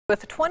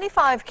With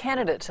 25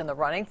 candidates in the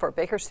running for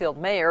Bakersfield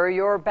mayor,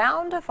 you're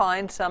bound to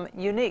find some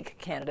unique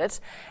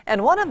candidates.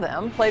 And one of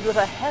them played with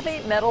a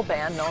heavy metal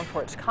band known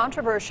for its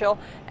controversial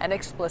and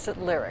explicit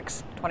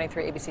lyrics.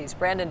 23 ABC's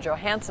Brandon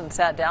Johansson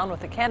sat down with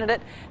the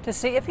candidate to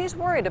see if he's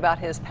worried about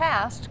his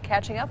past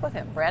catching up with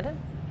him.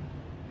 Brandon?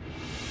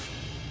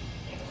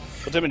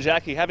 Well, Tim and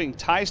Jackie, having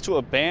ties to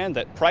a band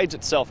that prides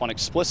itself on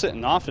explicit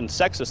and often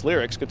sexist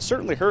lyrics could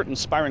certainly hurt an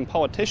aspiring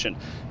politician.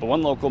 But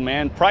one local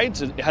man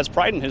has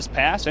pride in his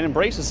past and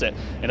embraces it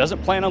and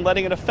doesn't plan on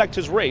letting it affect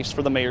his race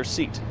for the mayor's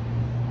seat.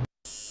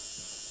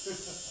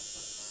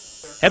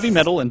 Heavy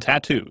metal and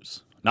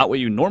tattoos. Not what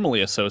you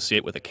normally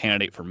associate with a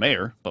candidate for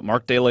mayor, but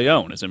Marc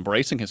DeLeon is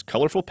embracing his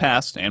colorful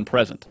past and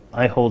present.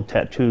 I hold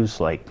tattoos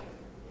like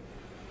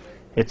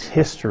it's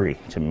history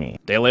to me.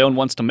 DeLeon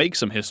wants to make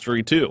some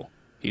history too.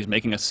 He's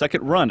making a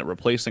second run at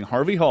replacing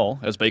Harvey Hall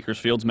as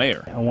Bakersfield's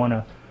mayor. I want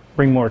to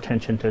bring more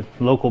attention to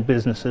local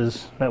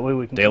businesses. That way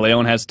we can...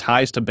 DeLeon has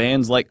ties to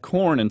bands like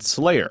Korn and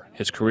Slayer,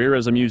 his career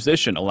as a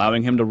musician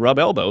allowing him to rub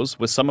elbows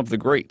with some of the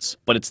greats.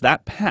 But it's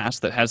that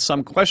past that has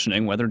some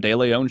questioning whether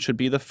DeLeon should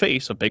be the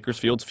face of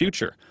Bakersfield's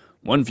future.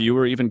 One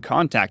viewer even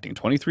contacting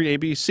 23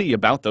 ABC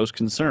about those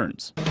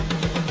concerns.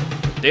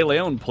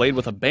 DeLeon played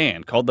with a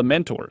band called The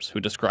Mentors,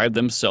 who described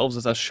themselves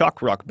as a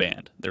shock rock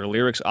band, their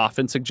lyrics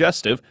often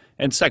suggestive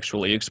and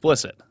sexually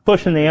explicit.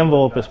 Pushing the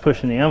envelope is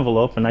pushing the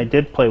envelope, and I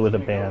did play with a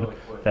band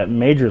that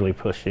majorly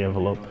pushed the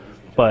envelope,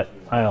 but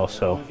I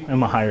also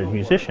am a hired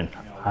musician.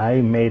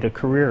 I made a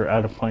career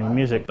out of playing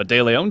music. But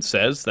DeLeon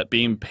says that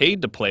being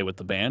paid to play with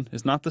the band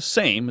is not the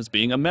same as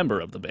being a member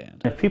of the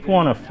band. If people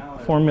want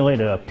to formulate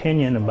an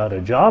opinion about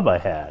a job I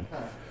had,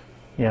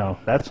 you know,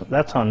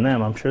 that's on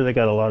them. I'm sure they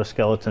got a lot of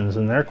skeletons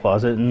in their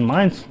closet, and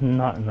mine's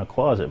not in the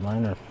closet.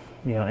 Mine are,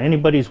 you know,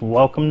 anybody's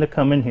welcome to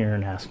come in here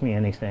and ask me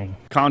anything.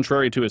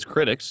 Contrary to his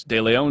critics,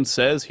 DeLeon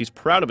says he's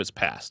proud of his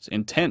past,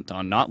 intent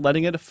on not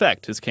letting it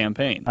affect his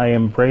campaign. I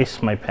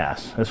embrace my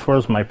past. As far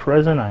as my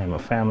present, I am a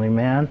family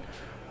man.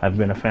 I've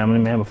been a family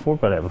man before,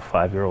 but I have a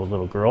 5-year-old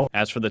little girl.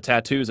 As for the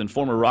tattoos and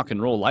former rock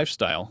and roll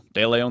lifestyle,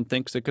 DeLeon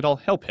thinks it could all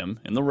help him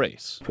in the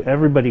race.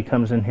 Everybody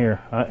comes in here,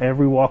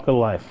 every walk of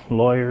life,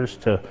 lawyers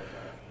to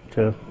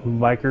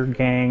biker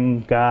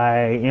gang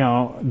guy, you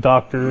know,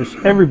 doctors,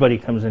 everybody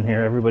comes in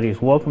here.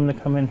 Everybody's welcome to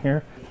come in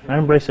here. I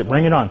embrace it.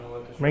 Bring it on.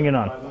 Bring it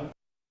on.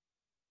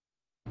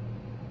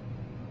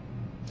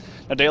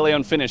 Now,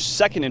 DeLeon finished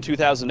second in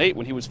 2008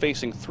 when he was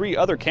facing 3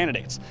 other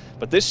candidates.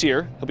 But this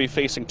year, he'll be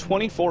facing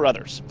 24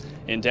 others.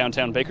 In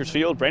downtown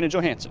Bakersfield, Brandon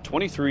Johansson,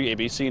 23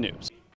 ABC News.